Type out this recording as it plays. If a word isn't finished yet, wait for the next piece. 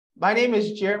My name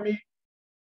is Jeremy.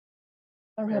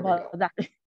 Sorry There we about go. that.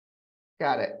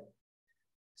 Got it.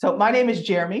 So my name is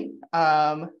Jeremy.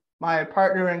 My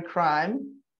partner in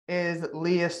crime is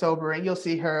Leah Sobering. You'll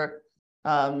see her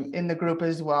in the group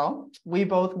as well. We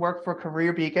both work for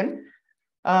Career Beacon.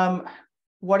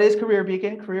 What is Career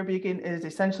Beacon? Career Beacon is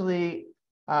essentially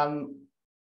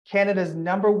Canada's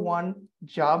 #1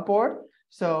 job board.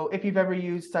 So if you've ever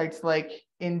used sites like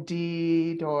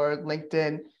Indeed or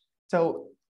LinkedIn, so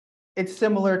it's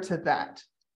similar to that.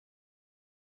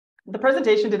 The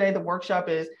presentation today, the workshop,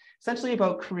 is essentially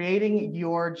about creating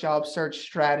your job search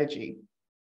strategy.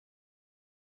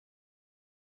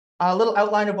 A little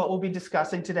outline of what we'll be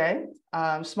discussing today.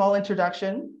 Small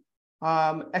introduction,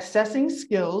 assessing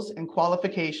skills and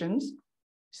qualifications,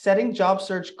 setting job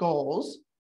search goals,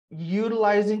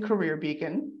 utilizing Career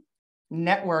Beacon,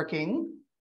 networking,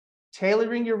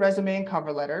 tailoring your resume and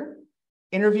cover letter,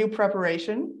 interview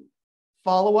preparation,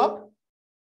 follow-up,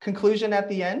 conclusion at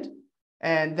the end,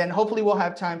 and then hopefully we'll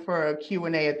have time for a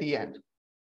Q&A at the end.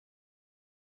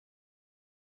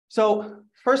 So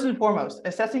first and foremost,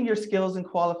 assessing your skills and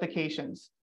qualifications.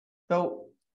 So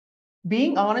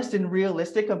being honest and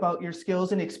realistic about your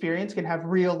skills and experience can have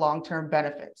real long-term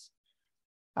benefits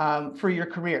for your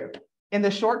career. In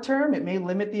the short term, it may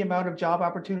limit the amount of job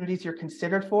opportunities you're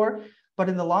considered for, but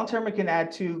in the long term, it can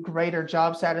add to greater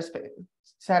job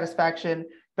satisfaction,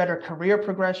 better career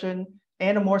progression,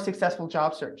 and a more successful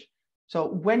job search. So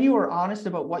when you are honest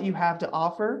about what you have to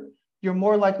offer, you're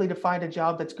more likely to find a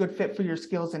job that's good fit for your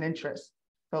skills and interests.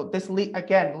 So this,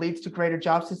 again, leads to greater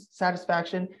job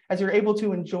satisfaction as you're able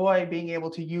to enjoy being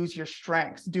able to use your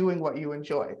strengths, doing what you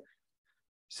enjoy.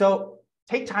 So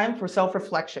take time for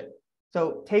self-reflection.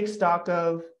 So take stock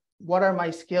of, what are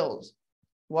my skills?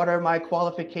 What are my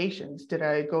qualifications? Did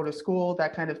I go to school?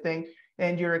 That kind of thing.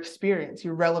 And your experience,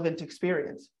 your relevant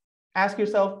experience. Ask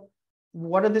yourself,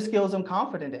 what are the skills I'm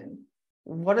confident in?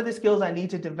 What are the skills I need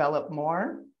to develop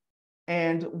more?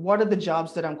 And what are the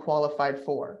jobs that I'm qualified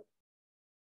for?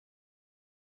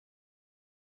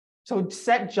 So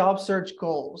set job search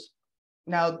goals.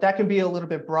 Now that can be a little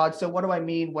bit broad. So what do I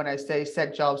mean when I say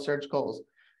set job search goals?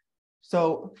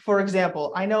 So for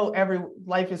example, I know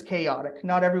life is chaotic.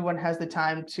 Not everyone has the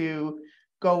time to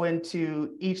go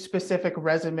into each specific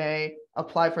resume,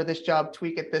 apply for this job,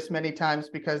 tweak it this many times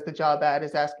because the job ad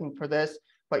is asking for this,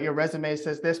 but your resume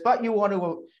says this, but you want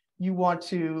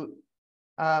to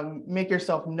make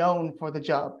yourself known for the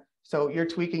job. So you're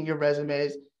tweaking your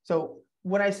resumes. So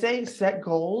when I say set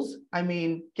goals, I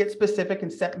mean get specific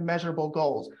and set measurable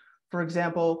goals. For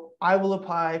example, I will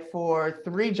apply for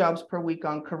 3 jobs per week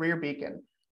on Career Beacon.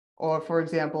 Or for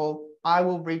example, I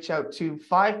will reach out to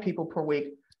 5 people per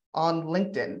week on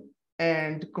LinkedIn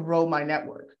and grow my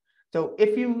network. So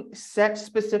if you set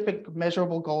specific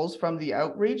measurable goals from the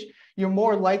outreach, you're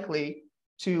more likely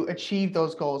to achieve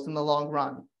those goals in the long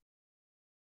run.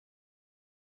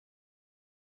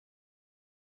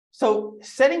 So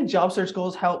setting job search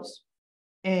goals helps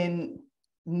in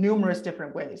numerous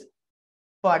different ways.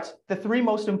 But the 3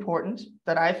 most important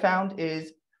that I found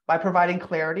is by providing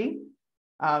clarity.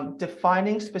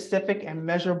 Defining specific and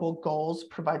measurable goals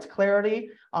provides clarity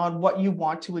on what you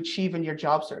want to achieve in your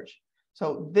job search.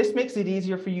 So this makes it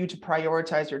easier for you to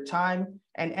prioritize your time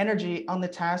and energy on the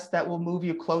tasks that will move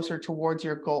you closer towards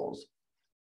your goals.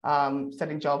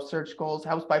 Setting job search goals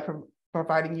helps by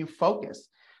providing you focus.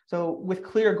 So with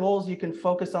clear goals, you can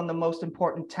focus on the most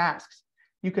important tasks.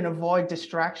 You can avoid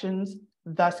distractions,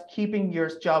 thus keeping your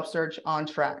job search on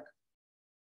track.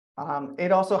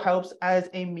 It also helps as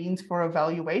a means for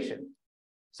evaluation.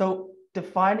 So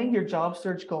defining your job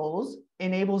search goals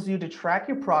enables you to track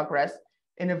your progress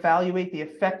and evaluate the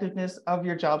effectiveness of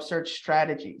your job search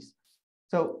strategies.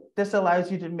 So this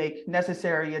allows you to make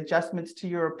necessary adjustments to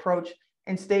your approach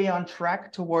and stay on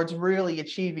track towards really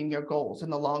achieving your goals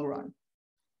in the long run.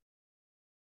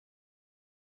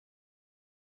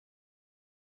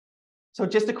 So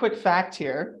just a quick fact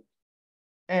here.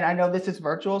 And I know this is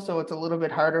virtual, so it's a little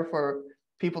bit harder for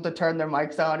people to turn their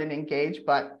mics on and engage,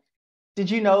 but did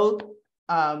you know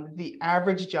the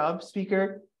average job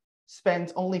seeker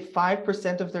spends only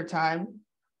 5% of their time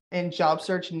in job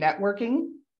search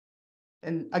networking?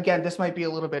 And again, this might be a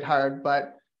little bit hard,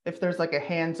 but if there's like a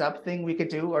hands up thing we could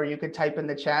do, or you could type in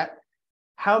the chat,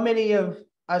 how many of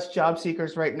us job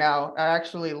seekers right now are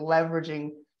actually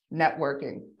leveraging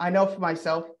networking? I know for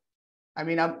myself, I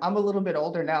mean, I'm a little bit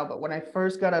older now, but when I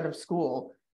first got out of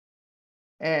school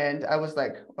and I was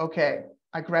like, okay,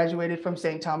 I graduated from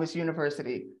St. Thomas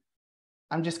University.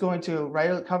 I'm just going to write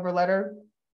a cover letter,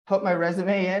 put my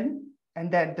resume in,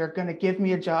 and then they're going to give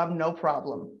me a job, no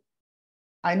problem.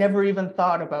 I never even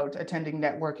thought about attending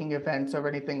networking events or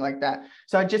anything like that.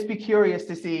 So I'd just be curious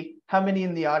to see how many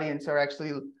in the audience are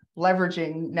actually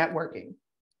leveraging networking.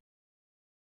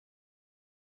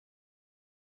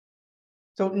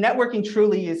 So networking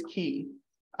truly is key.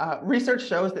 Research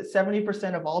shows that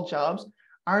 70% of all jobs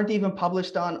aren't even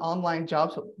published on online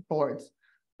job boards.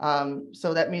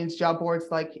 So that means job boards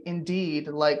like Indeed,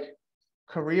 like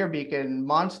Career Beacon,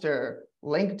 Monster,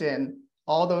 LinkedIn,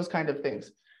 all those kind of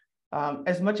things.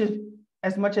 As much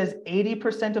as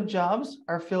 80% of jobs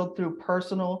are filled through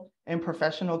personal and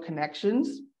professional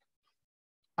connections.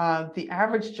 The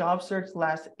average job search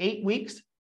lasts 8 weeks,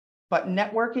 but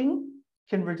networking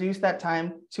can reduce that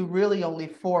time to really only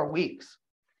 4 weeks.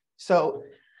 So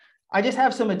I just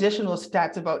have some additional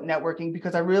stats about networking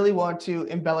because I really want to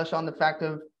embellish on the fact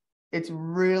of it's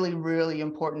really, really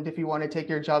important if you want to take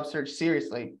your job search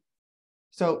seriously.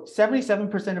 So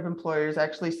 77% of employers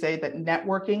actually say that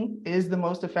networking is the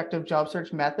most effective job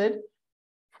search method.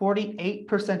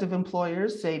 48% of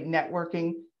employers say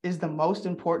networking is the most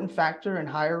important factor in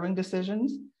hiring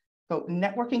decisions. So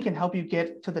networking can help you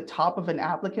get to the top of an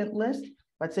applicant list.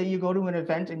 Let's say you go to an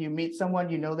event and you meet someone,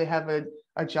 you know they have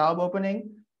a job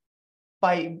opening.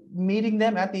 By meeting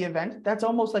them at the event, that's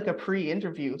almost like a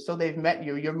pre-interview. So they've met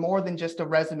you. You're more than just a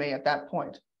resume at that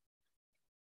point.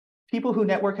 People who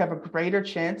network have a greater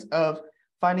chance of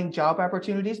finding job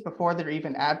opportunities before they're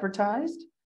even advertised.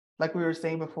 Like we were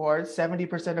saying before,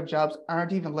 70% of jobs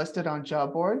aren't even listed on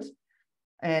job boards.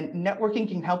 And networking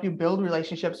can help you build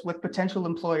relationships with potential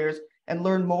employers and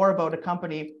learn more about a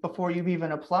company before you've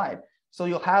even applied. So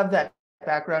you'll have that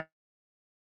background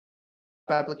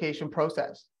application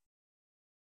process.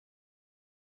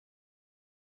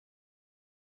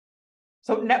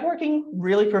 So networking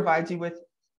really provides you with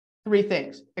 3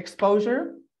 things: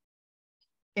 exposure,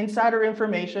 insider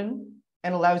information,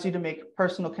 and allows you to make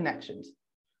personal connections.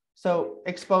 So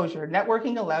exposure,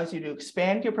 networking allows you to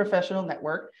expand your professional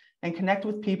network and connect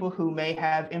with people who may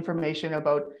have information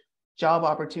about job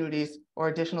opportunities or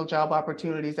additional job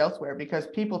opportunities elsewhere, because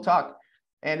people talk.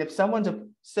 And if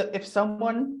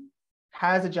someone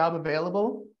has a job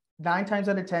available, 9 times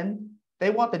out of 10,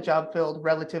 they want the job filled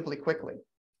relatively quickly.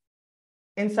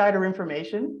 Insider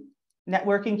information,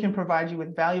 networking can provide you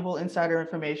with valuable insider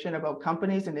information about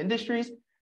companies and industries,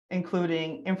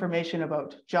 including information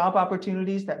about job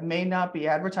opportunities that may not be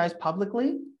advertised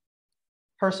publicly.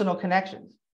 Personal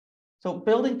connections. So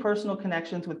building personal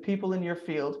connections with people in your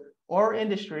field or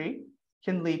industry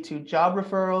can lead to job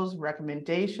referrals,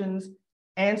 recommendations,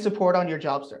 and support on your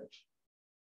job search.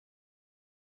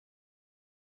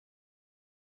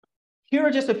 Here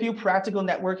are just a few practical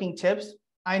networking tips.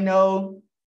 I know,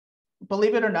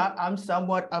 believe it or not, I'm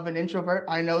somewhat of an introvert.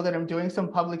 I know that I'm doing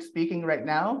some public speaking right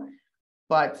now,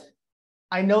 but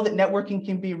I know that networking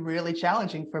can be really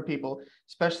challenging for people,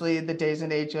 especially in the days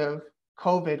and age of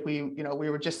COVID. We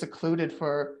were just secluded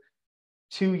for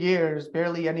 2 years,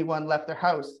 barely anyone left their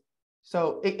house.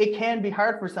 So it can be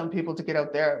hard for some people to get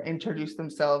out there, introduce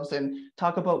themselves, and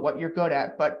talk about what you're good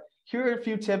at. But here are a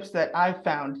few tips that I've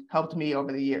found helped me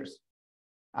over the years.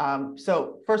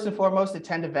 So first and foremost,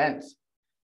 attend events,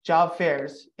 job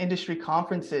fairs, industry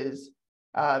conferences,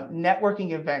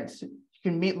 networking events. You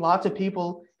can meet lots of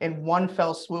people in one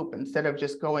fell swoop instead of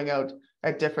just going out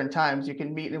at different times. You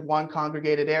can meet in one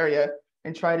congregated area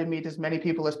and try to meet as many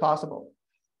people as possible.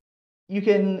 You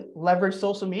can leverage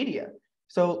social media.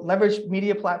 So leverage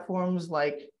media platforms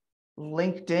like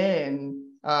LinkedIn,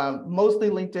 mostly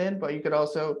LinkedIn, but you could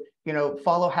also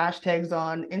follow hashtags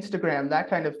on Instagram, that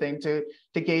kind of thing, to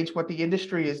gauge what the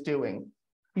industry is doing.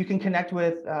 You can connect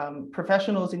with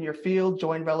professionals in your field,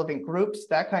 join relevant groups,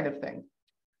 that kind of thing.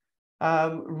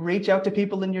 Reach out to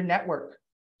people in your network.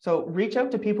 So reach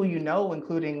out to people you know,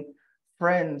 including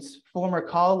friends, former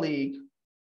colleague,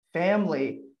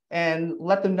 family, and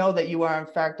let them know that you are in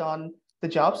fact on the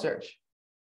job search.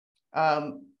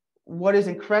 What is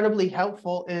incredibly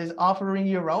helpful is offering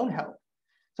your own help.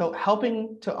 So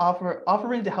offering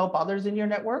to help others in your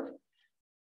network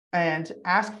and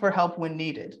ask for help when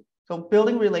needed. So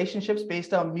building relationships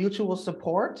based on mutual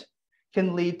support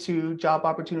can lead to job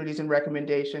opportunities and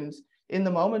recommendations in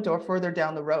the moment or further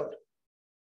down the road.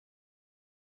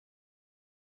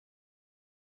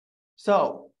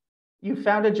 So you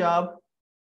found a job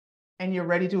and you're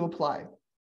ready to apply.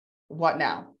 What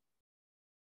now?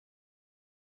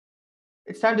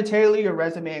 It's time to tailor your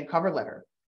resume and cover letter.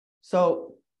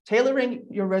 So tailoring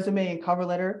your resume and cover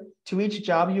letter to each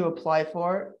job you apply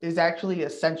for is actually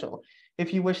essential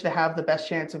if you wish to have the best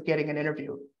chance of getting an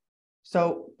interview.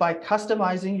 So by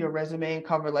customizing your resume and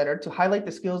cover letter to highlight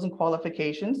the skills and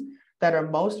qualifications that are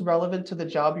most relevant to the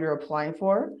job you're applying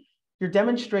for, you're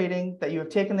demonstrating that you have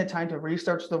taken the time to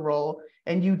research the role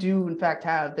and you do in fact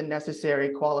have the necessary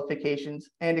qualifications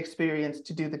and experience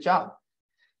to do the job.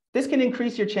 This can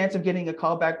increase your chance of getting a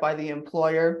call back by the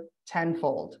employer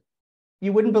tenfold.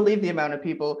 You wouldn't believe the amount of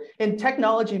people, and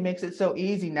technology makes it so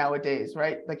easy nowadays,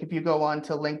 right? Like if you go on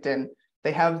to LinkedIn,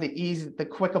 they have the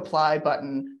quick apply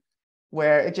button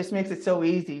where it just makes it so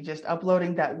easy, just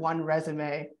uploading that one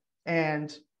resume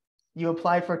and you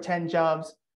apply for 10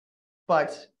 jobs.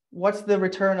 But what's the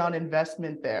return on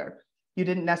investment there? You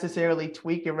didn't necessarily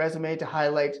tweak your resume to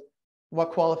highlight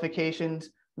what qualifications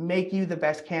make you the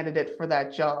best candidate for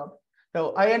that job.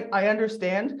 So I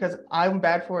understand, because I'm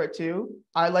bad for it too.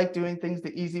 I like doing things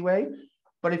the easy way.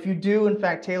 But if you do, in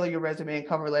fact, tailor your resume and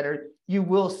cover letter, you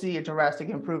will see a drastic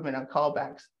improvement on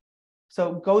callbacks.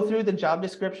 So go through the job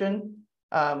description,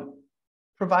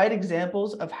 provide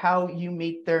examples of how you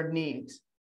meet their needs.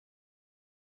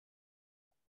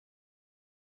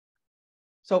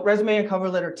 So resume and cover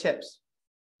letter tips.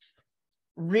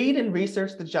 Read and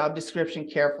research the job description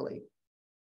carefully.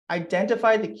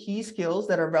 Identify the key skills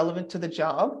that are relevant to the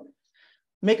job.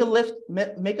 Make a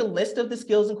list of the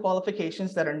skills and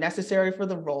qualifications that are necessary for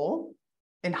the role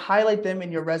and highlight them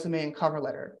in your resume and cover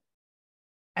letter.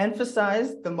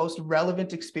 Emphasize the most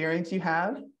relevant experience you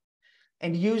have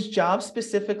and use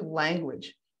job-specific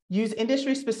language. Use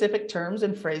industry-specific terms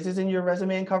and phrases in your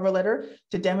resume and cover letter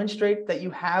to demonstrate that you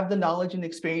have the knowledge and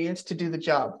experience to do the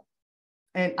job.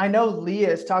 And I know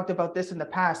Leah has talked about this in the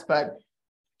past, but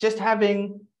just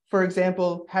having, for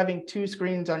example, having two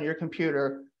screens on your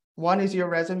computer, one is your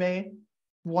resume,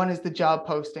 one is the job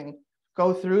posting.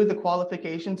 Go through the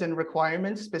qualifications and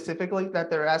requirements specifically that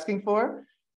they're asking for.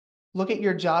 Look at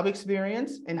your job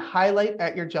experience and highlight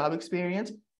at your job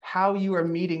experience how you are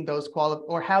meeting those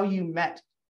or how you met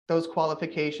those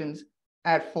qualifications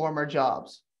at former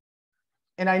jobs.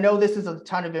 And I know this is a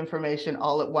ton of information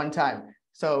all at one time.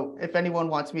 So if anyone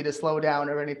wants me to slow down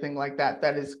or anything like that,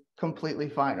 that is completely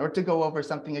fine, or to go over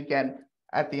something again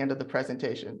at the end of the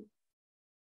presentation.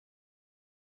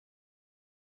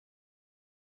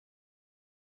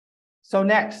 So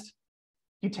next,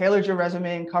 you tailored your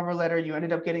resume and cover letter, you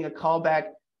ended up getting a call back,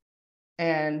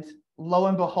 and lo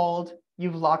and behold,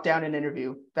 you've locked down an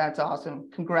interview. That's awesome.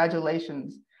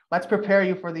 Congratulations. Let's prepare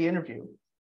you for the interview.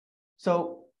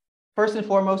 So first and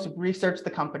foremost, research the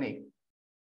company.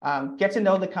 Get to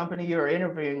know the company you're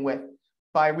interviewing with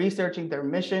by researching their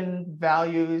mission,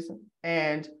 values,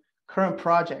 and current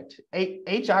project.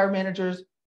 HR managers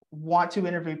want to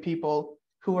interview people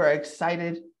who are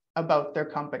excited about their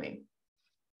company.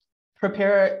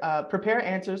 Prepare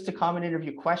answers to common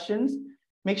interview questions.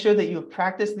 Make sure that you have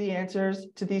practiced the answers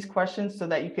to these questions so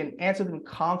that you can answer them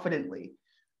confidently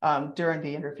during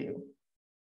the interview.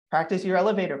 Practice your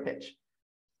elevator pitch.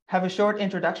 Have a short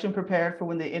introduction prepared for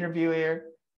when the interviewer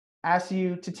asks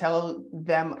you to tell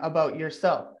them about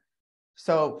yourself.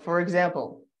 So for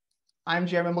example, I'm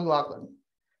Jeremy McLaughlin.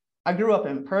 I grew up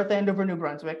in Perth, Andover, New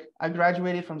Brunswick. I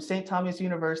graduated from St. Thomas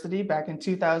University back in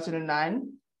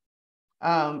 2009.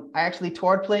 I actually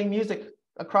toured playing music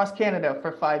across Canada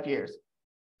for 5 years.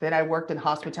 Then I worked in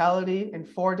hospitality in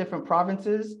 4 different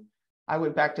provinces. I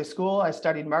went back to school. I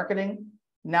studied marketing.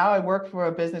 Now I work for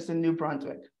a business in New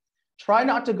Brunswick. Try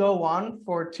not to go on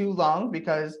for too long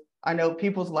because I know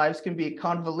people's lives can be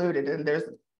convoluted and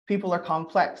people are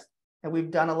complex and we've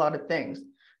done a lot of things,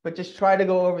 but just try to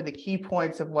go over the key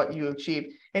points of what you achieved.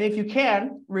 And if you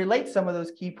can, relate some of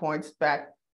those key points back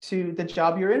to the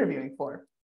job you're interviewing for.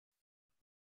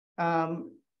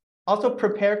 Also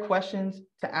prepare questions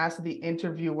to ask the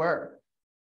interviewer.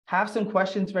 Have some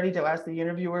questions ready to ask the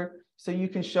interviewer so you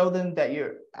can show them that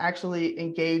you're actually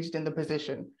engaged in the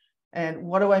position. And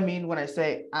what do I mean when I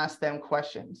say ask them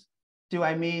questions? Do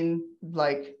I mean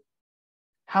like,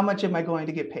 how much am I going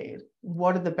to get paid?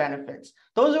 What are the benefits?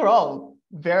 Those are all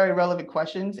very relevant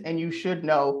questions and you should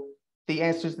know the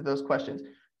answers to those questions.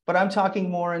 But I'm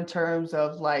talking more in terms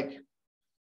of like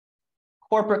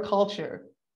corporate culture,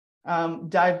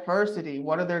 diversity.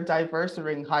 What are their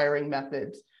diversity hiring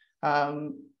methods?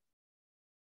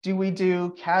 Do we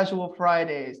do casual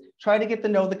Fridays? Try to get to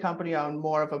know the company on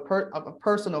more of a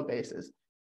personal basis.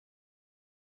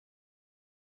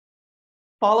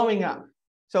 Following up.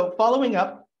 So following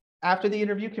up after the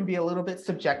interview can be a little bit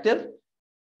subjective.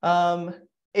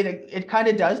 It kind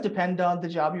of does depend on the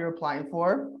job you're applying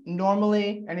for.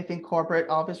 Normally, anything corporate,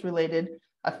 office related,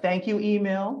 a thank you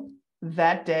email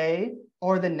that day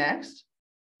or the next.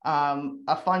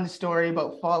 A fun story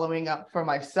about following up for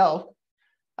myself.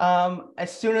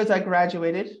 As soon as I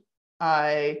graduated,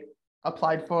 I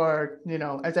applied for,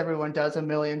 as everyone does, 1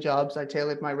 million jobs. I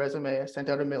tailored my resume. I sent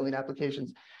out 1 million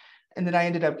applications. And then I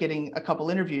ended up getting a couple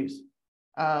interviews.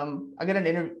 I got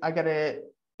an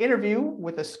interview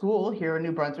with a school here in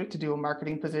New Brunswick to do a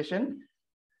marketing position.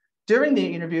 During the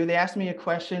interview, they asked me a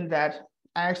question that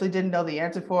I actually didn't know the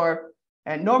answer for.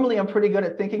 And normally I'm pretty good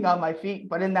at thinking on my feet,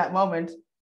 but in that moment,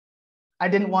 I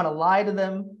didn't want to lie to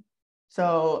them.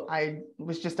 So I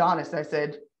was just honest. I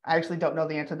said, I actually don't know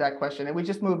the answer to that question. And we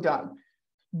just moved on.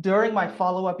 During my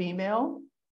follow-up email,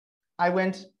 I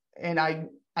went and I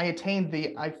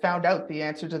found out the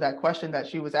answer to that question that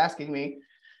she was asking me.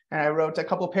 And I wrote a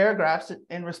couple paragraphs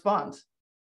in response.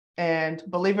 And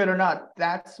believe it or not,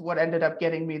 that's what ended up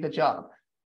getting me the job.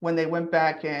 When they went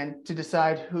back and to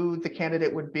decide who the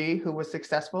candidate would be, who was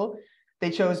successful,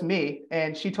 they chose me.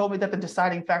 And she told me that the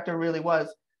deciding factor really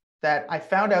was that I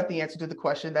found out the answer to the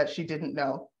question that she didn't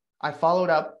know. I followed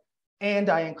up and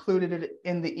I included it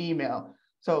in the email.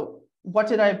 So what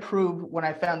did I prove when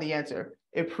I found the answer?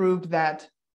 It proved that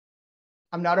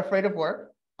I'm not afraid of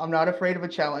work. I'm not afraid of a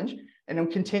challenge. And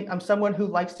I'm someone who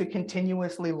likes to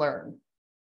continuously learn.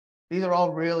 These are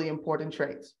all really important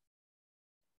traits.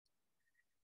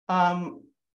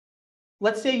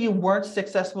 Let's say you weren't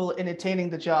successful in attaining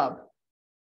the job.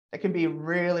 That can be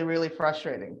really, really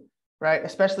frustrating, right?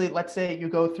 Especially, let's say you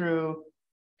go through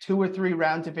 2 or 3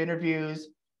 rounds of interviews.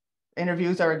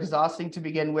 Interviews are exhausting to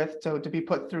begin with. So to be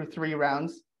put through 3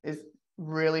 rounds is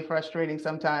really frustrating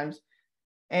sometimes.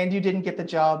 And you didn't get the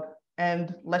job.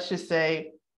 And let's just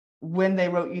say when they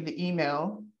wrote you the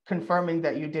email confirming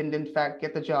that you didn't in fact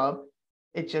get the job,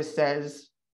 it just says,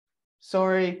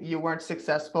 sorry, you weren't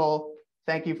successful.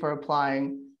 Thank you for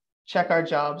applying. Check our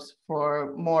jobs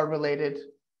for more related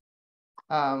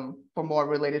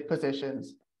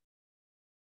positions.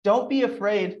 Don't be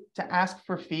afraid to ask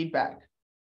for feedback.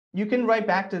 You can write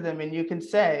back to them and you can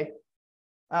say,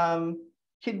 can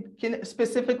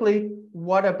specifically,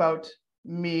 what about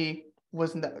me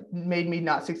made me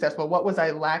not successful? What was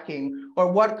I lacking?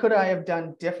 Or what could I have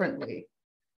done differently?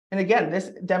 And again,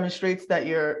 this demonstrates that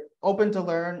you're open to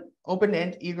learn, open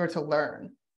and eager to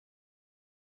learn.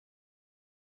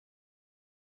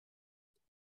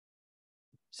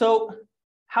 So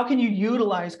how can you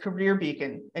utilize Career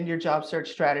Beacon in your job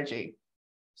search strategy?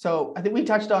 So I think we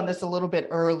touched on this a little bit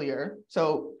earlier.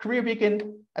 So Career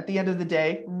Beacon, at the end of the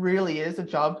day, really is a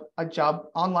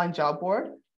online job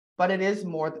board, but it is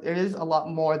a lot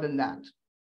more than that.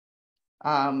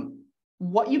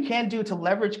 What you can do to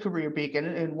leverage Career Beacon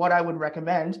and what I would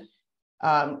recommend,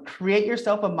 create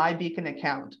yourself a MyBeacon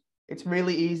account. It's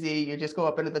really easy. You just go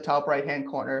up into the top right-hand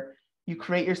corner. You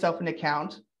create yourself an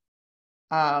account.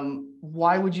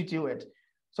 Why would you do it?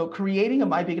 So creating a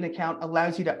MyBeacon account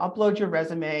allows you to upload your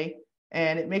resume,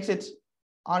 and it makes it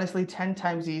honestly 10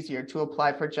 times easier to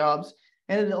apply for jobs.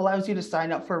 And it allows you to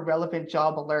sign up for relevant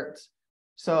job alerts.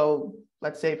 So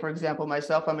let's say, for example,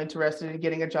 myself, I'm interested in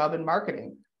getting a job in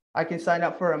marketing. I can sign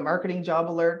up for a marketing job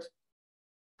alert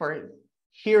for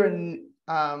here in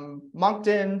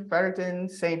Moncton, Fredericton,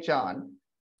 St. John.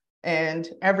 And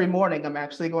every morning, I'm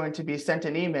actually going to be sent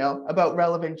an email about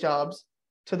relevant jobs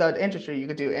to that industry. You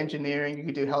could do engineering, you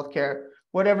could do healthcare,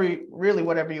 whatever you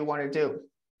want to do.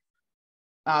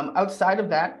 Outside of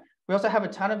that, we also have a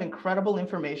ton of incredible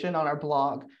information on our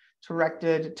blog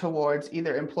directed towards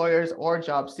either employers or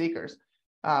job seekers.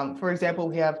 For example,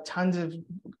 we have tons of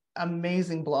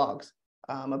amazing blogs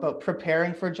about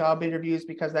preparing for job interviews,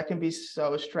 because that can be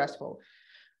so stressful.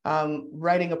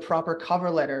 Writing a proper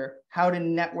cover letter, how to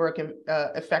network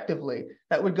effectively.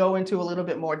 That would go into a little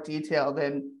bit more detail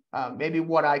than maybe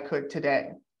what I could today.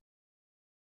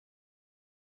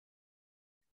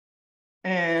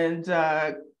 And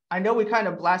I know we kind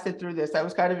of blasted through this. I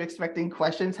was kind of expecting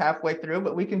questions halfway through,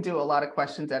 but we can do a lot of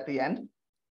questions at the end.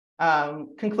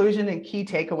 Conclusion and key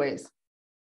takeaways.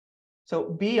 So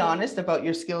be honest about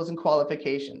your skills and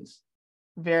qualifications.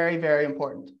 Very, very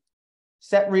important.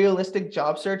 Set realistic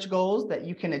job search goals that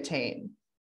you can attain.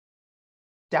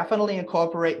 Definitely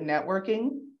incorporate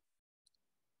networking.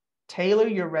 Tailor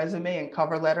your resume and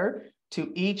cover letter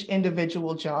to each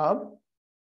individual job,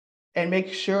 and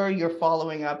make sure you're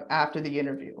following up after the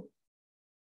interview.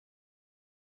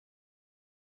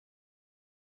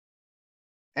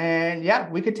 And yeah,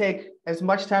 we could take as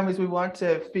much time as we want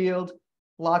to field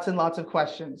lots and lots of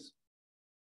questions.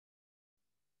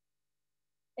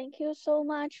 Thank you so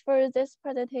much for this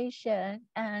presentation.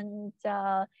 And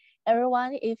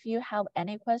everyone, if you have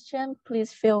any question,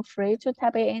 please feel free to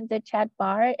type it in the chat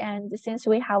bar. And since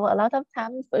we have a lot of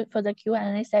time for the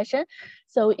Q&A session,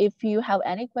 so if you have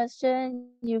any question,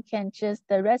 you can just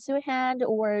raise your hand,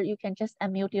 or you can just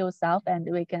unmute yourself and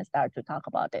we can start to talk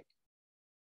about it.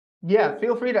 Yeah,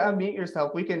 feel free to unmute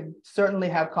yourself. We can certainly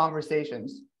have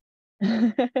conversations.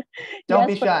 Don't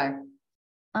be shy.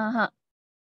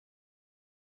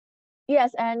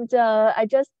 Yes, and I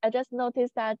just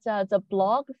noticed that the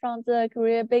blog from the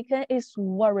career beacon is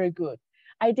very good.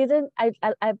 I didn't I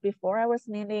before I was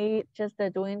mainly just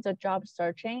doing the job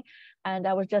searching, and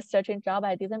I was just searching job.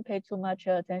 I didn't pay too much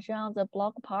attention on the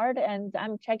blog part, and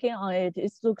I'm checking on it.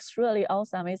 It looks really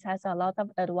awesome. It has a lot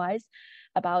of advice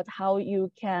about how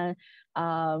you can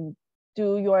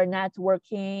do your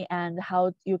networking and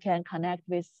how you can connect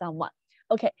with someone.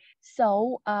 Okay,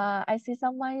 so I see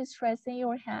someone is raising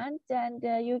your hand, and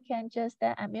you can just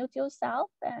unmute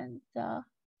yourself and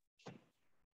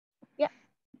yeah.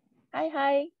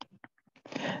 Hi.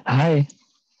 Hi.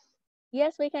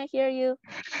 Yes, we can hear you.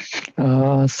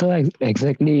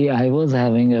 Exactly, I was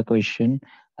having a question.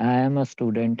 I am a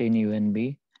student in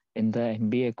UNB in the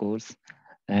MBA course,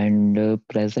 and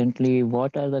presently,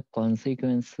 what are the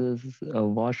consequences?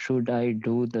 What should I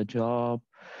do? The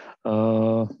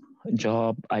uh,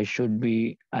 job it should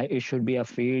be a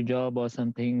field job or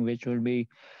something which will be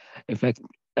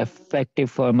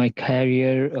effective for my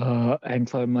career and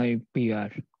for my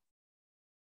PR.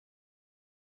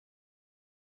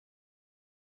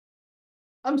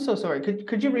 I'm so sorry.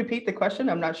 Could you repeat the question?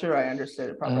 I'm not sure I understood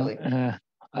it properly. I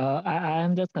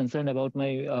am just concerned about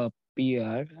my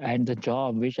PR and the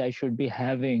job which I should be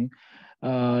having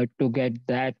to get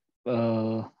that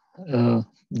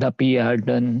the PR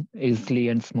done easily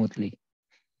and smoothly.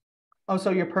 Oh, so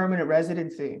your permanent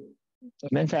residency.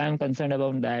 Means I am concerned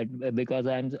about that because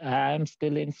I am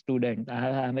still in student. I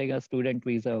am having a student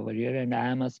visa over here, and I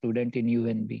am a student in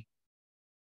UNB.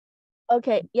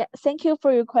 Okay, yeah, thank you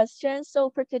for your question.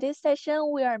 So for today's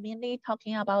session, we are mainly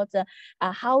talking about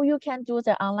how you can do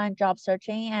the online job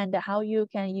searching and how you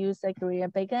can use the Career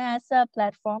Beacon as a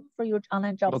platform for your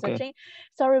online job searching.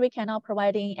 Sorry, we cannot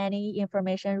providing any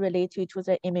information related to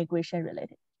the immigration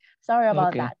related. Sorry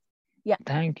about that. Yeah.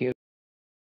 Thank you.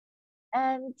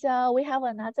 And we have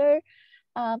another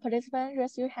participant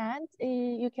raise your hand.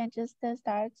 You can just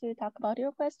start to talk about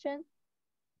your question.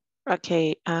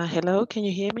 Okay. Hello, can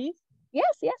you hear me?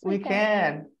 Yes, we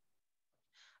can.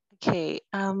 Okay.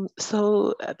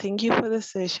 So thank you for the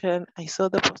session. I saw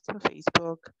the post on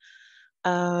Facebook.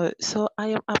 So I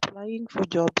am applying for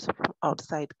jobs from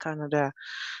outside Canada,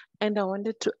 and I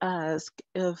wanted to ask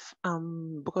if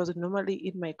because normally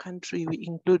in my country we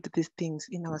include these things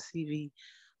in our CV.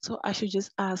 So I should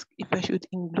just ask if I should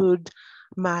include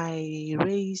my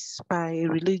race, my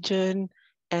religion,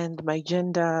 and my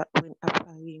gender when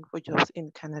applying for jobs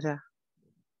in Canada.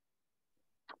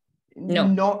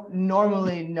 No.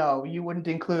 Normally, no, you wouldn't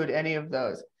include any of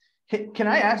those. Can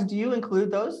I ask, do you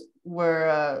include those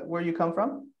where you come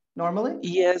from normally?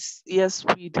 Yes,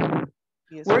 we do.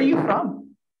 Yes, where are you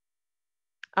from?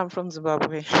 I'm from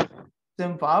Zimbabwe.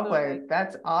 Zimbabwe. So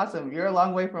that's awesome. You're a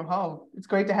long way from home. It's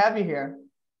great to have you here.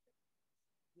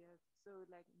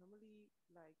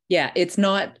 Yeah, it's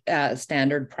not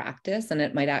standard practice, and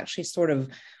it might actually sort of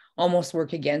almost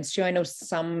work against you. I know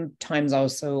sometimes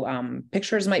also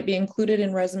pictures might be included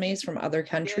in resumes from other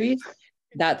countries. Yes.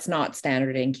 That's not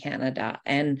standard in Canada.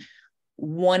 And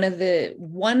one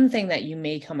thing that you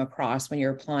may come across when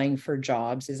you're applying for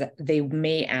jobs is that they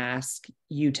may ask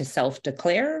you to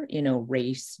self-declare,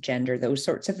 race, gender, those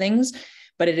sorts of things,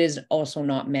 but it is also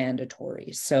not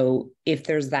mandatory. So if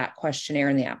there's that questionnaire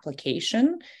in the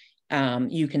application,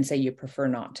 you can say you prefer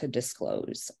not to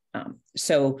disclose.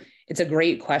 So it's a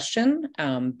great question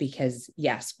because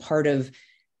yes, part of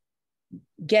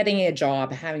getting a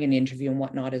job, having an interview and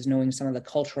whatnot is knowing some of the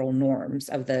cultural norms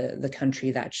of the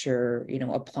country that you're,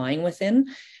 applying within.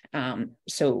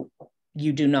 So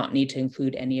you do not need to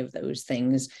include any of those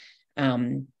things.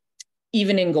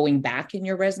 Even in going back in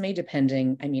your resume,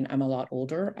 depending, I'm a lot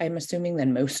older, I'm assuming,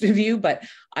 than most of you, but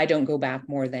I don't go back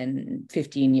more than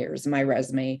 15 years in my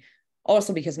resume.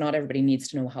 Also, because not everybody needs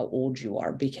to know how old you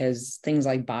are, because things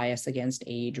like bias against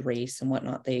age, race, and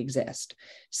whatnot, they exist.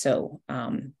 So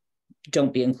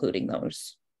don't be including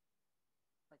those.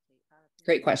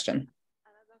 Great question.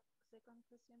 Another second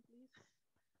question, please.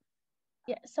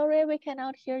 Yeah, sorry, we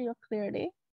cannot hear you clearly.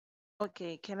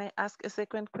 Okay, can I ask a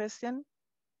second question?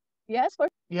 Yes,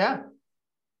 yeah.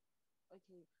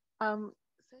 Okay. So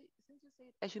since you said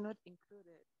I should not include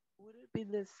it, would it be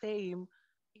the same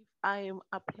if I am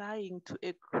applying to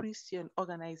a Christian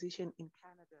organization in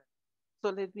Canada? So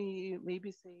let me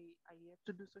maybe say I have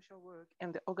to do social work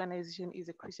and the organization is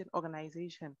a Christian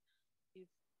organization. If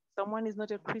someone is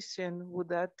not a Christian, would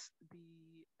that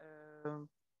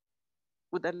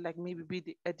like maybe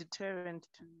be a deterrent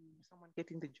to someone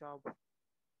getting the job?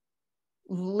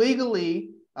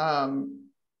 Legally,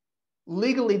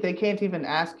 legally they can't even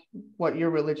ask what your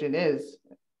religion is.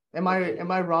 Am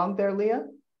I wrong there, Leah?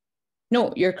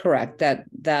 No, you're correct.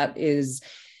 That is,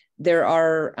 there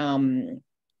are,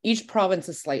 each province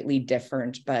is slightly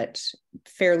different, but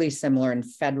fairly similar, and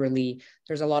federally,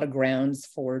 there's a lot of grounds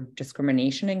for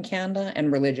discrimination in Canada,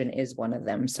 and religion is one of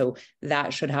them. So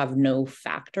that should have no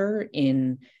factor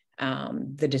in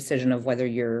the decision of whether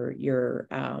you're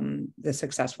the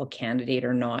successful candidate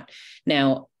or not.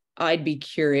 Now, I'd be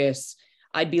curious,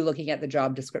 I'd be looking at the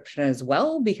job description as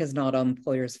well, because not all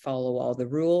employers follow all the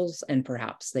rules, and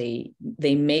perhaps they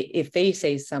may, if they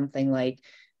say something like,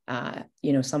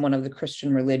 someone of the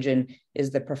Christian religion is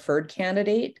the preferred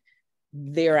candidate,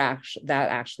 that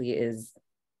actually is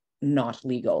not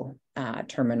legal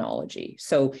terminology.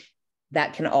 So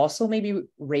that can also maybe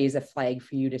raise a flag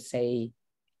for you to say,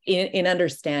 in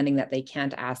understanding that they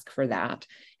can't ask for that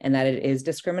and that it is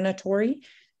discriminatory,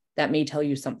 that may tell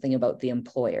you something about the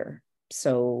employer.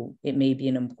 So it may be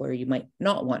an employer you might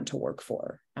not want to work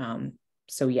for.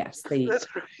 So yes, That's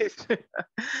right.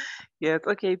 Yes,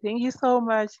 okay, thank you so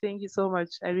much. Thank you so much.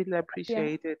 I really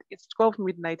appreciate it. It's 12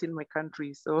 midnight in my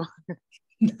country, so.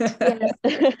 Yes,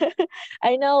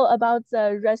 I know about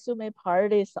the resume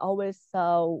part is always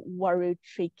very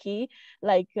tricky.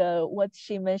 Like what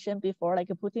she mentioned before, like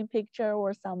putting picture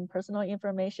or some personal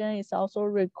information is also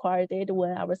required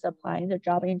when I was applying the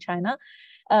job in China.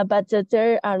 But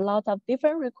there are a lot of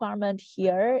different requirements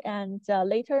here, and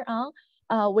later on,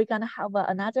 we're gonna have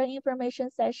another information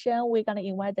session. We're gonna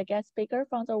invite the guest speaker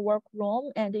from the workroom,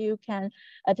 and you can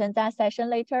attend that session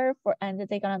later. And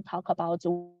they're gonna talk about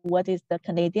what is the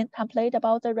Canadian template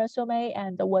about the resume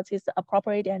and what is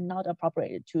appropriate and not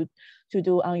appropriate to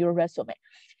do on your resume.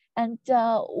 And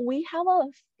we have a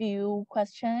few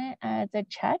questions at the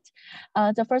chat.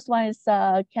 The first one is,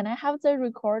 can I have the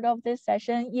record of this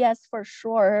session? Yes, for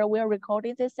sure. We're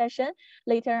recording this session.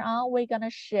 Later on, we're gonna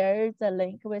share the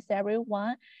link with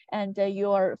everyone, and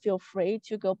feel free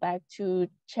to go back to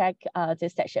check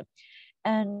this session.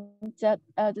 And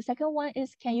the second one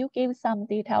is, can you give some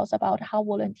details about how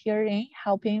volunteering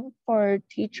helping for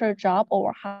teacher job,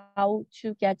 or how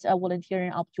to get a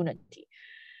volunteering opportunity?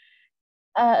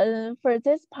 For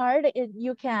this part,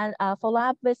 you can follow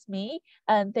up with me,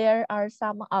 and there are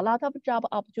a lot of job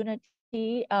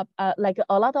opportunity, like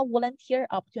a lot of volunteer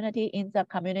opportunity in the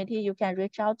community. You can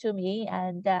reach out to me,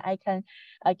 and I can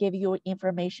give you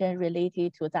information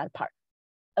related to that part.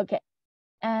 Okay,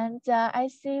 and I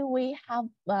see we have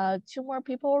 2 more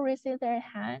people raising their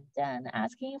hand and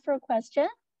asking for a question.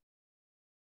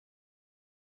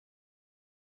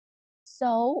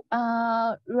 So,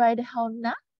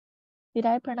 Raidhona, did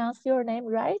I pronounce your name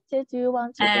right? Did you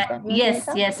want to present your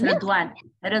data? Yes, Redwan.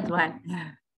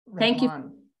 Thank you.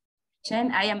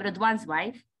 Chen, I am Redwan's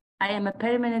wife. I am a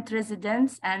permanent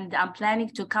resident, and I'm planning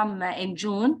to come in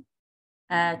June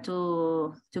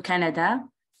to Canada.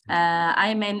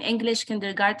 I'm an English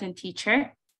kindergarten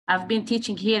teacher. I've been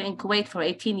teaching here in Kuwait for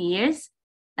 18 years.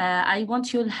 I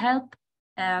want your help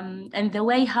and the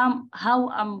way how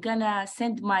I'm gonna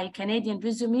send my Canadian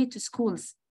resume to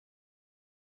schools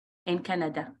in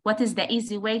Canada. What is the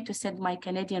easy way to send my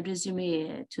Canadian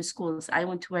resume to schools? I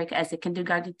want to work as a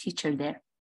kindergarten teacher there.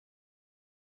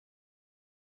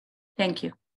 Thank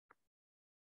you.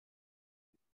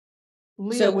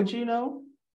 Leah, would you know?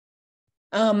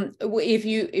 If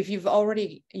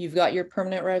you've got your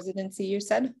permanent residency, you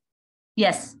said?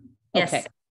 Yes. Yes. Okay.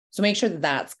 So make sure that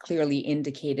that's clearly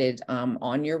indicated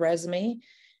on your resume.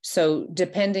 So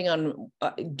depending on,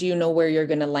 do you know where you're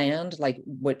going to land? Like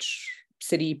which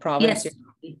city, province?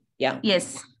 Yes. Yeah.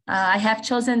 Yes. I have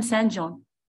chosen Saint John.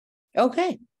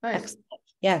 Okay. Nice. Excellent.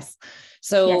 Yes.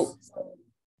 So yes.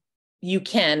 You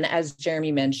can, as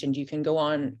Jeremy mentioned, you can go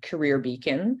on Career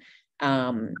Beacon.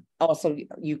 Also,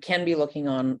 you can be looking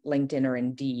on LinkedIn or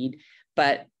Indeed,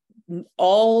 but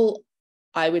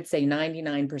I would say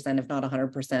 99%, if not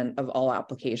 100% of all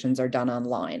applications are done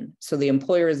online. So the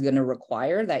employer is going to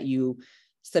require that you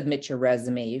submit your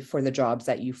resume for the jobs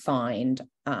that you find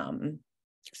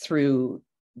through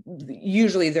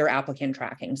usually their applicant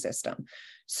tracking system.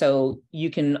 So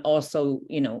you can also,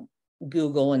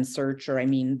 Google and search, or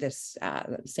this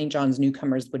St. John's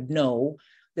newcomers would know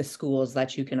the schools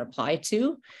that you can apply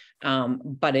to,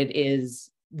 but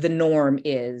the norm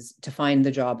is to find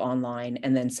the job online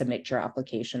and then submit your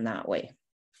application that way.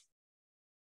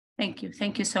 Thank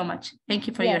you so much. Thank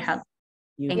you for your help.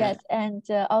 Yes, and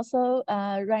also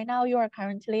right now you are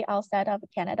currently outside of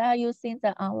Canada. Using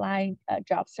the online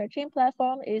job searching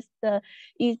platform is the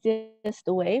easiest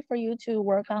way for you to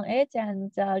work on it,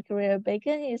 and Career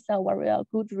Beacon is a very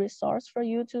good resource for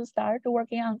you to start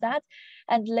working on that.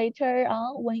 And later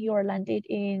on, when you are landed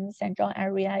in St. John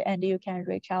area, and you can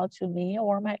reach out to me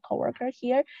or my coworker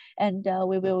here, and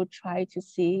we will try to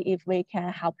see if we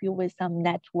can help you with some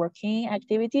networking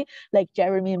activity, like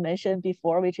Jeremy mentioned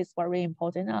before, which is very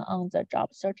important on the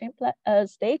job searching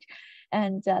stage.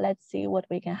 And let's see what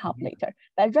we can help later.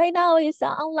 But right now it's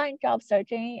online job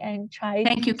searching and try.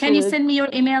 Thank you. Can you send me your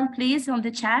email, please, on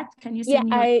the chat? Can you send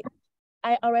me?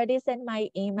 I already sent my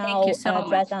email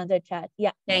address on the chat.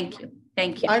 Yeah. Thank you.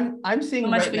 Thank you. I'm seeing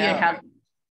so much right for now. Your help.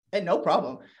 And no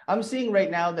problem. I'm seeing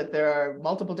right now that there are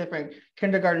multiple different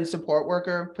kindergarten support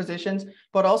worker positions,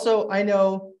 but also I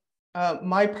know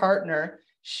my partner,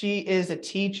 she is a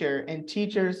teacher, and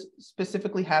teachers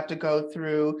specifically have to go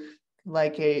through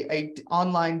like a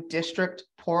online district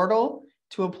portal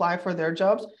to apply for their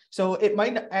jobs. So it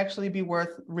might actually be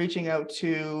worth reaching out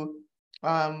to,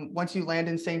 once you land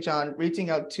in St. John, reaching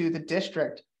out to the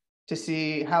district to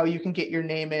see how you can get your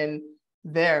name in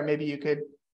there. Maybe you could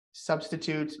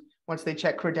substitute once they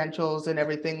check credentials and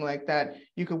everything like that.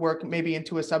 You could work maybe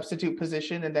into a substitute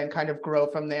position and then kind of grow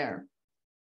from there.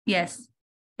 Yes.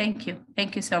 Thank you.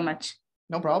 Thank you so much.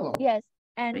 No problem. Yes.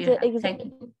 And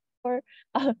exactly,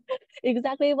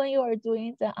 exactly when you are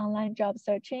doing the online job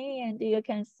searching, and you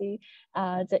can see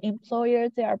the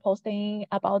employers, they are posting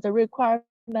about the requirement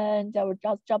or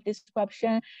job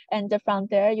description, and from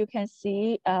there you can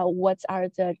see what are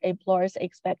the employers'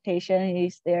 expectation.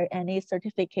 Is there any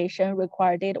certification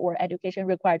required or education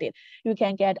required? You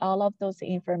can get all of those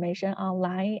information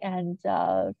online and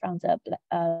from the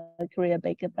Career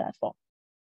Beacon platform.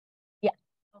 Yeah.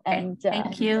 Okay. And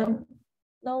thank you.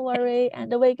 No worry.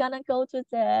 And we're gonna go to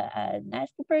the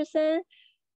next person,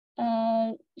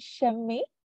 Shami.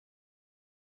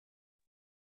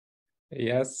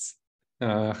 Yes.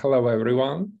 Hello,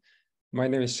 everyone. My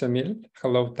name is Shamil.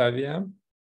 Hello, Tavia.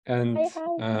 And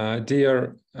hi.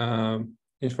 Dear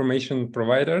information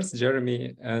providers,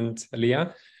 Jeremy and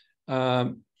Leah.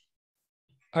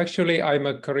 Actually, I'm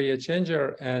a career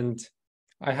changer, and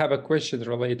I have a question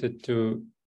related to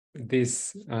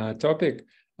this topic.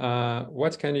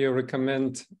 What can you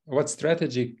recommend? What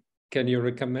strategy can you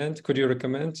recommend? Could you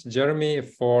recommend, Jeremy,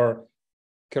 for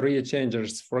career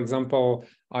changers? For example,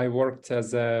 I worked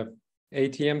as a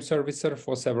ATM servicer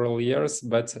for several years,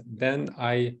 but then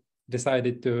I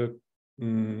decided to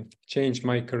change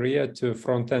my career to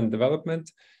front-end development.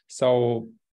 So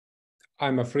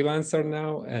I'm a freelancer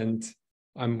now, and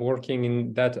I'm working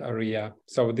in that area.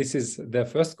 So this is the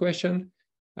first question.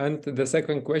 And the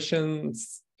second question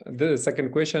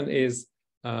is,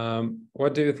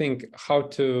 what do you think,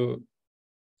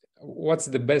 what's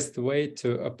the best way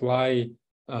to apply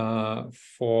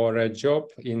for a job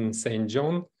in St.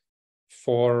 John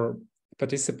for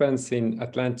participants in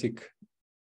Atlantic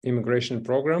immigration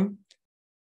program?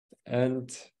 And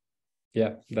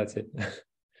yeah, that's it.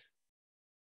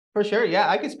 For sure. Yeah,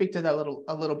 I could speak to that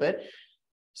a little bit.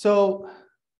 So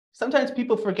sometimes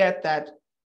people forget that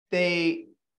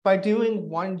by doing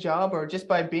one job or just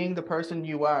by being the person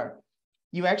you are,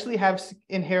 you actually have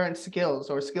inherent skills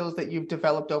or skills that you've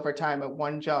developed over time at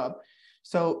one job.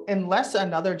 So unless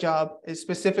another job is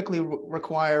specifically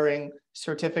requiring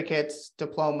certificates,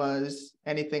 diplomas,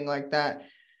 anything like that,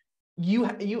 you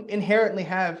inherently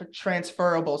have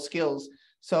transferable skills.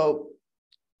 So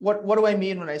what do I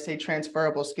mean when I say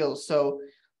transferable skills? So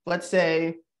let's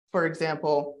say, for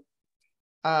example,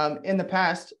 in the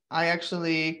past, I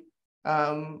actually,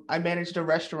 I managed a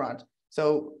restaurant.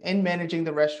 So in managing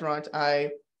the restaurant,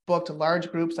 I booked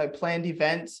large groups, I planned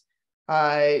events,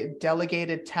 I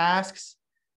delegated tasks,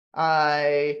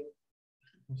 I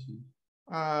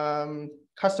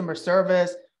customer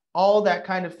service, all that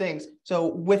kind of things. So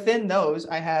within those,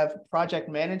 I have project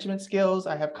management skills,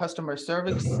 I have customer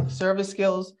service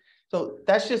skills. So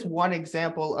that's just one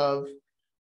example of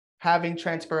having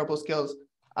transferable skills.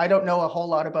 I don't know a whole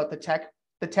lot about the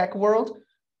tech world,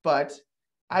 but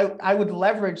I would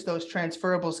leverage those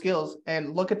transferable skills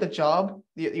and look at the job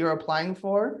you're applying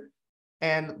for,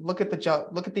 and look at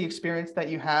the experience that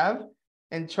you have,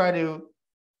 and try to,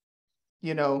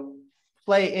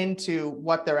 play into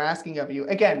what they're asking of you.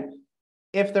 Again,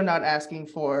 if they're not asking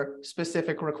for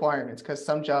specific requirements, because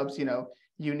some jobs,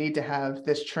 you need to have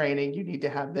this training, you need to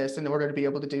have this in order to be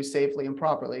able to do safely and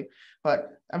properly. But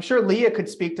I'm sure Leah could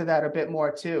speak to that a bit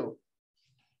more too.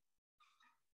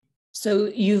 So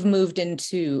you've moved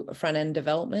into front-end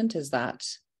development, is that?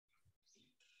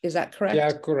 Is that correct?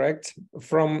 Yeah, correct.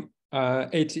 From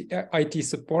IT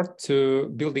support to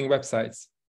building websites.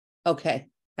 Okay,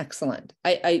 excellent.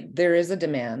 There is a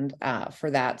demand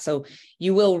for that. So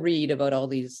you will read about all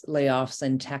these layoffs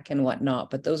in tech and whatnot,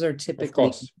 but those are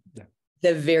typically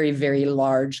the very, very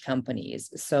large companies.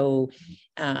 So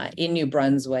in New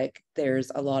Brunswick,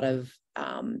 there's a lot of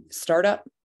startup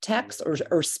techs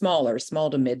or small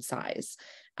to mid-size.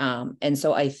 And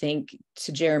so I think,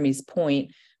 to Jeremy's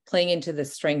point, playing into the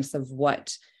strengths of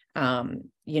what,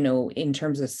 in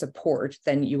terms of support,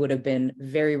 then you would have been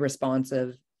very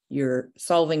responsive. You're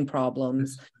solving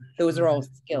problems. Those are all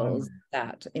skills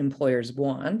that employers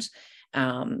want.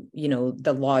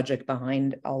 The logic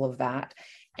behind all of that.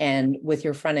 And with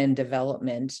your front end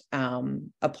development,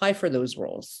 apply for those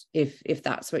roles if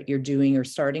that's what you're doing or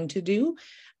starting to do.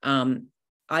 I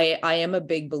am a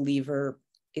big believer.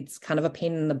 It's kind of a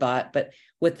pain in the butt, but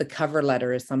with the cover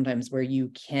letter is sometimes where you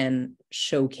can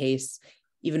showcase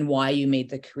even why you made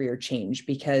the career change,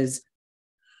 because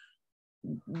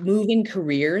moving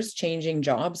careers, changing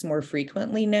jobs more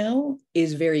frequently now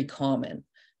is very common.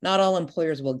 Not all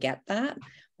employers will get that,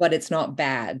 but it's not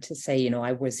bad to say,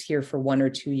 I was here for 1 or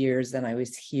 2 years, then I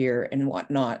was here and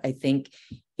whatnot. I think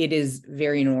it is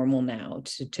very normal now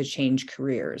to change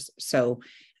careers. So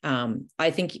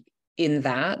I think in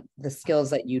that, the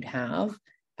skills that you'd have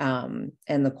and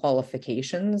the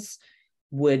qualifications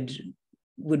would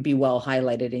be well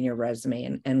highlighted in your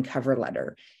resume and cover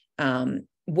letter.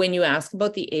 When you ask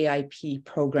about the AIP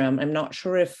program, I'm not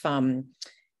sure if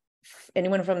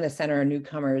anyone from the center or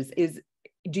newcomers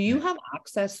do you have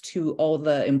access to all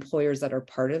the employers that are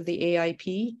part of the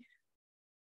AIP?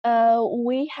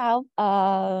 We have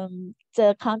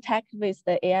the contact with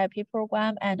the AIP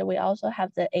program, and we also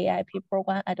have the AIP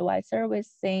program advisor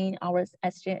within our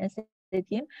SGNC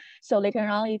team. So later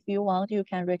on, if you want, you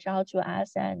can reach out to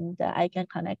us, and I can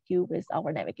connect you with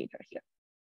our navigator here.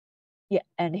 Yeah,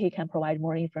 and he can provide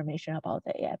more information about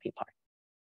the AIP part.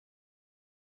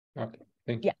 Okay,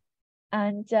 thank you. Yeah.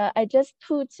 And I just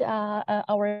put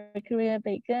our Career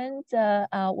Beacon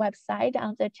website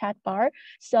on the chat bar.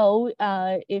 So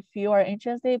if you are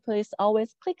interested, please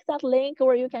always click that link,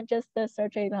 or you can just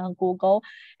search it on Google.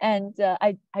 And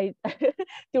I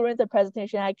during the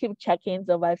presentation, I keep checking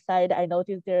the website. I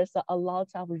noticed there's a lot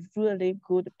of really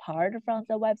good part from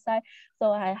the website.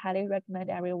 So I highly recommend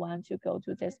everyone to go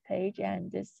to this page and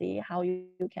see how you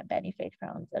can benefit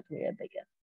from the Career Beacon.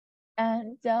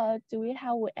 And do we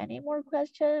have any more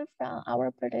questions from our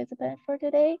participants for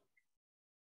today?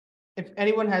 If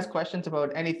anyone has questions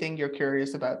about anything you're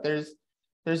curious about, there's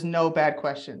no bad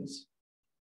questions.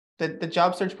 The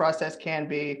job search process can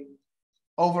be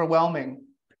overwhelming.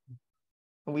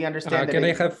 We understand that. Can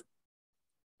I have?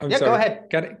 I'm sorry. Go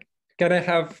ahead. Can I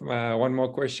have one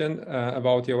more question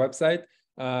about your website?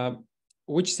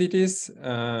 Which cities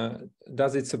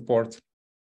does it support?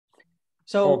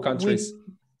 So or countries?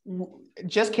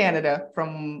 Just Canada,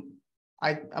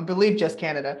 I believe just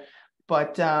Canada,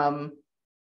 but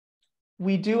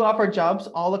we do offer jobs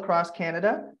all across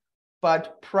Canada,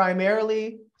 but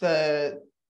primarily the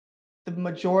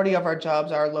majority of our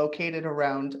jobs are located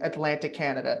around Atlantic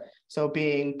Canada. So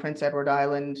being Prince Edward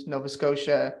Island, Nova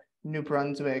Scotia, New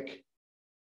Brunswick.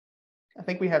 I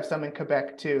think we have some in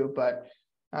Quebec too, but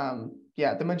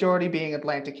yeah, the majority being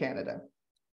Atlantic Canada.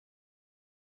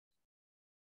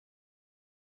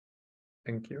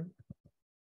 Thank you.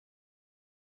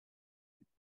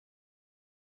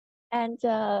 And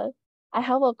I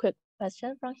have a quick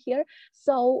question from here.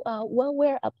 So when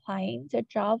we're applying the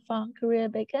job from Career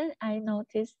Beacon, I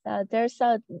noticed there's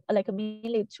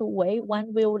mainly 2 ways.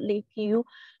 One will link you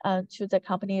to the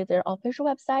company, their official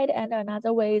website, and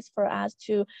another way is for us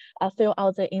to fill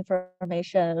out the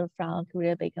information from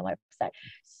Career Beacon website.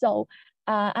 So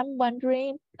I'm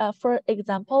wondering, for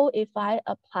example, if I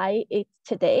apply it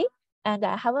today, and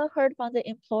I haven't heard from the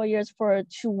employers for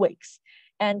 2 weeks,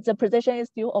 and the position is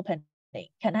still open,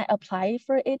 can I apply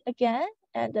for it again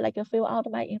and fill out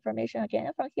my information again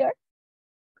from here?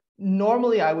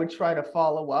 Normally, I would try to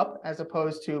follow up as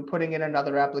opposed to putting in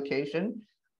another application.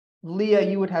 Leah,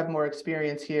 you would have more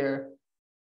experience here.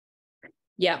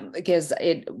 Yeah, because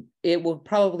it will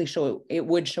probably show, it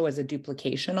would show as a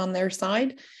duplication on their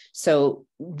side. So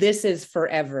this is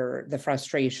forever the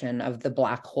frustration of the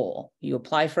black hole. You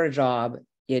apply for a job,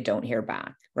 you don't hear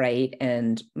back, right?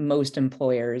 And most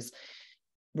employers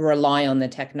rely on the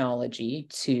technology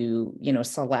to,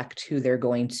 select who they're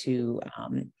going to,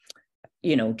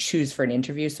 choose for an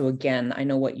interview. So again, I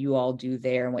know what you all do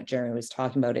there and what Jeremy was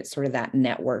talking about. It's sort of that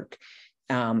network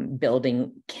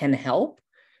building can help.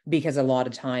 Because a lot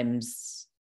of times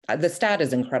the stat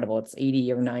is incredible. It's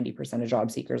 80 or 90% of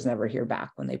job seekers never hear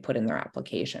back when they put in their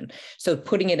application. So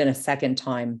putting it in a second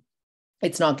time,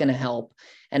 it's not going to help.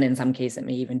 And in some cases, it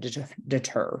may even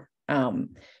deter.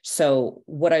 So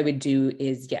what I would do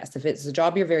is, yes, if it's a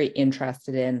job you're very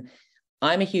interested in,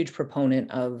 I'm a huge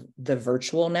proponent of the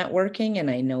virtual networking. And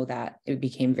I know that it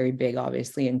became very big,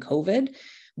 obviously, in COVID.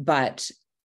 But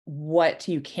what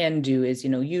you can do is,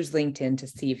 use LinkedIn to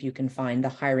see if you can find the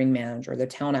hiring manager, the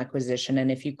talent acquisition.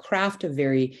 And if you craft a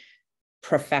very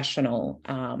professional,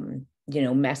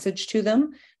 message to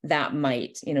them, that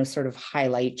might, sort of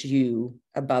highlight you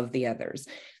above the others.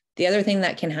 The other thing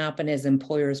that can happen is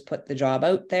employers put the job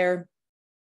out there.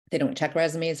 They don't check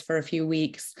resumes for a few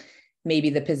weeks. Maybe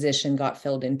the position got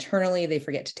filled internally. They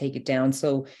forget to take it down.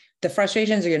 So the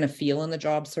frustrations you're going to feel in the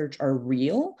job search are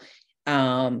real.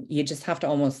 You just have to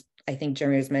almost, I think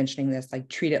Jeremy was mentioning this, like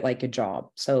treat it like a job.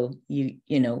 So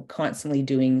constantly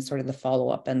doing sort of the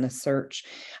follow-up and the search.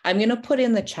 I'm going to put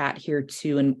in the chat here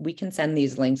too, and we can send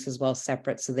these links as well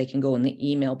separate so they can go in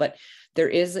the email, but there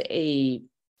is a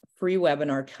free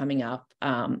webinar coming up.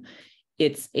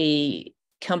 It's a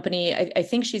company, I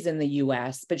think she's in the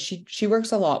US, but she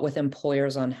works a lot with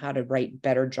employers on how to write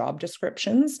better job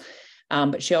descriptions.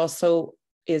 But she also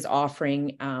is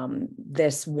offering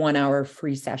this 1 hour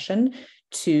free session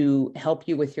to help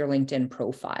you with your LinkedIn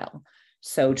profile.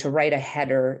 So to write a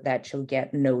header that you'll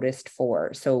get noticed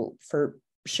for. So for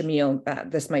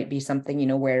Shamil, this might be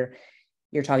something, where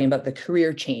you're talking about the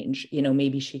career change,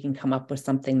 maybe she can come up with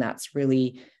something that's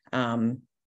really,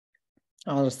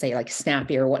 I'll just say like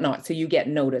snappy or whatnot. So you get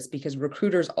noticed, because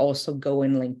recruiters also go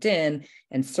in LinkedIn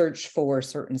and search for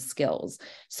certain skills.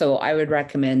 So I would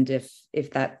recommend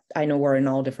if that, I know we're in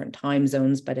all different time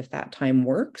zones, but if that time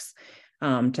works,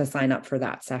 to sign up for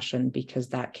that session, because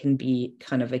that can be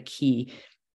kind of a key,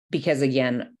 because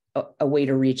again, a way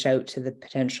to reach out to the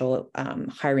potential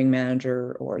hiring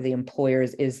manager or the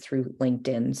employers is through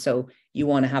LinkedIn. So you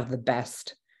want to have the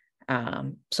best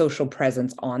social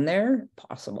presence on there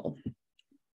possible.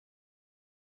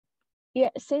 Yeah,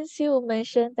 since you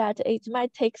mentioned that it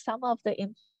might take some of the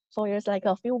employers like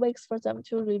a few weeks for them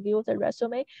to review the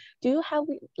resume, do you have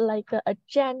like a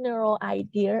general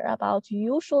idea about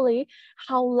usually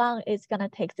how long it's gonna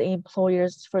take the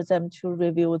employers for them to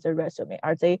review the resume?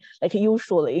 Are they like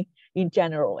usually in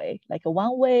general way, like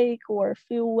 1 week or a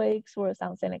few weeks or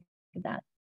something like that?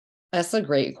 That's a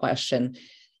great question.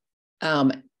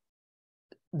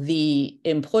 The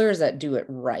employers that do it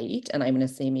right, and I'm going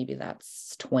to say maybe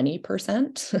that's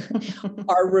 20%,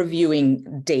 are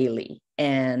reviewing daily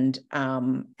and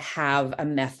have a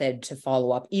method to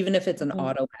follow up, even if it's an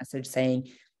auto message saying,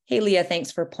 hey, Leah,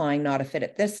 thanks for applying, not a fit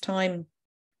at this time,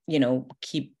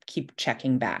 keep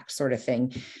checking back, sort of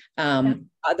thing.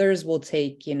 Others will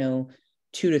take, 2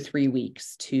 to 3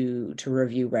 weeks to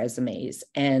review resumes.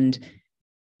 And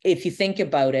if you think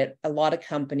about it, a lot of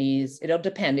companies, it'll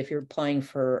depend. If you're applying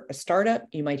for a startup,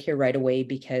 you might hear right away,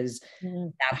 because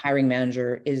that hiring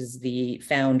manager is the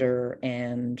founder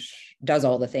and does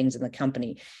all the things in the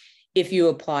company. If you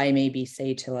apply, maybe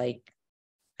say to like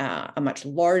a much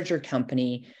larger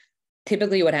company,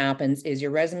 typically what happens is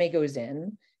your resume goes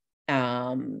in,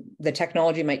 the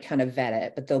technology might kind of vet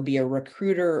it, but there'll be a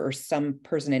recruiter or some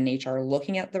person in HR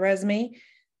looking at the resume.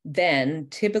 Then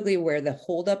typically where the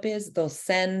holdup is, they'll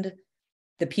send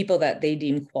the people that they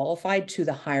deem qualified to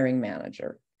the hiring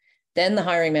manager. Then the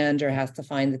hiring manager has to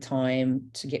find the time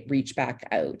to reach back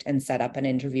out and set up an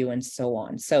interview and so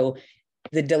on. So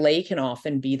the delay can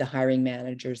often be the hiring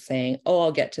manager saying, oh,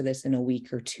 I'll get to this in a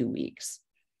week or 2 weeks.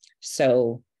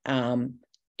 So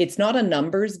it's not a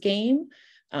numbers game.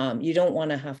 You don't want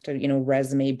to have to,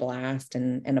 resume blast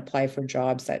and apply for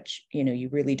jobs that, you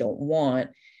really don't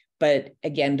want. But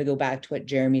again, to go back to what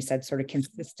Jeremy said, sort of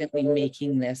consistently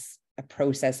making this a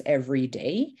process every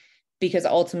day, because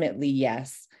ultimately,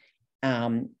 yes,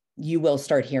 you will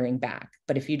start hearing back.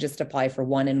 But if you just apply for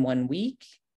one in 1 week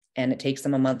and it takes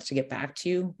them a month to get back to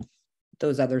you,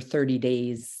 those other 30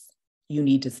 days, you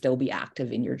need to still be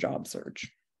active in your job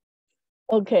search.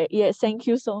 Okay, yeah, thank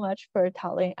you so much for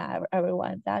telling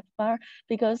everyone that far,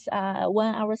 because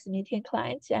when I was meeting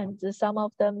clients and some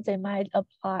of them, they might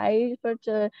apply for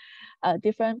the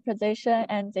different position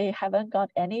and they haven't got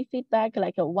any feedback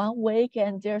like 1 week,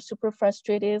 and they're super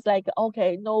frustrated. It's like,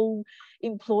 okay, no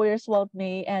employers want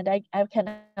me and I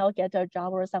cannot get a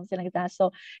job or something like that.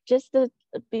 So just to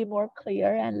be more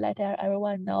clear and let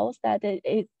everyone know that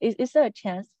it is a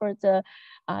chance for the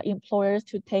employers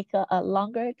to take a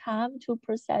longer time to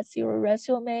process your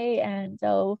resume, and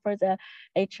for the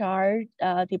HR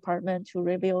department to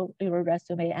review your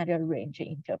resume and arrange an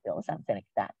interview or something like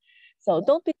that. So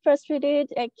don't be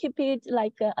frustrated and keep it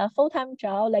like a full-time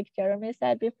job, like Jeremy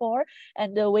said before,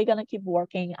 and we're gonna keep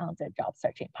working on the job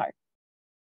searching part.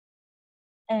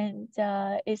 And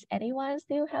is anyone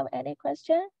still have any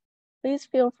question? Please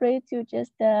feel free to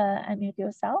just unmute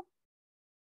yourself.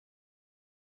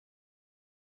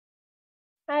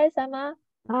 Hi, Sama.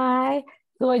 Hi.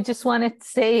 So I just wanted to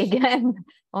say again,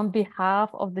 on behalf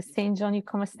of the St. John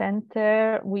E-Commerce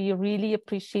Center, we really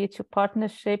appreciate your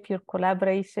partnership, your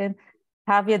collaboration.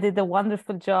 Javier did a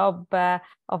wonderful job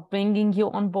of bringing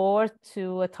you on board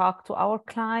to talk to our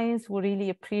clients. We really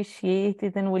appreciate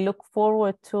it, and we look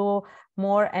forward to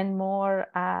more and more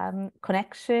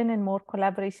connection and more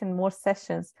collaboration, more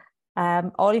sessions.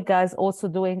 Olga is also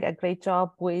doing a great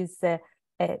job with the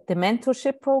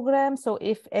mentorship program. So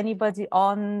if anybody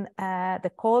on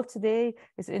the call today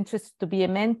is interested to be a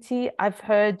mentee, I've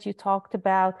heard you talked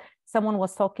about, someone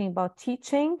was talking about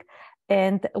teaching.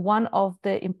 And one of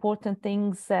the important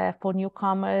things for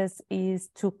newcomers is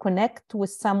to connect with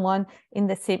someone in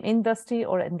the same industry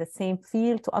or in the same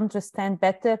field to understand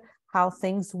better how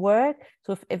things work.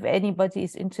 So if anybody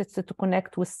is interested to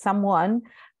connect with someone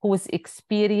who is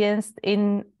experienced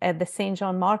in the St.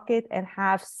 John market and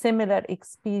have similar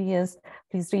experience,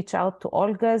 please reach out to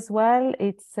Olga as well.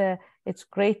 It's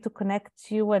great to connect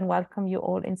you and welcome you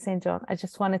all in St. John. I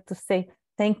just wanted to say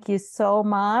thank you so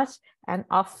much, and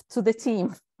off to the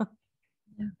team.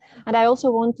 And I also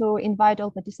want to invite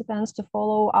all participants to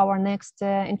follow our next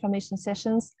information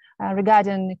sessions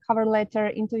regarding cover letter,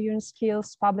 interviewing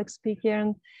skills, public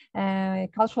speaking,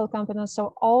 cultural competence.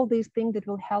 So all these things that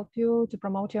will help you to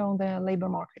promote you on the labor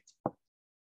market.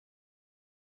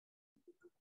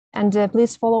 And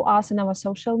please follow us in our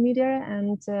social media,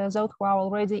 and those who are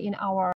already in our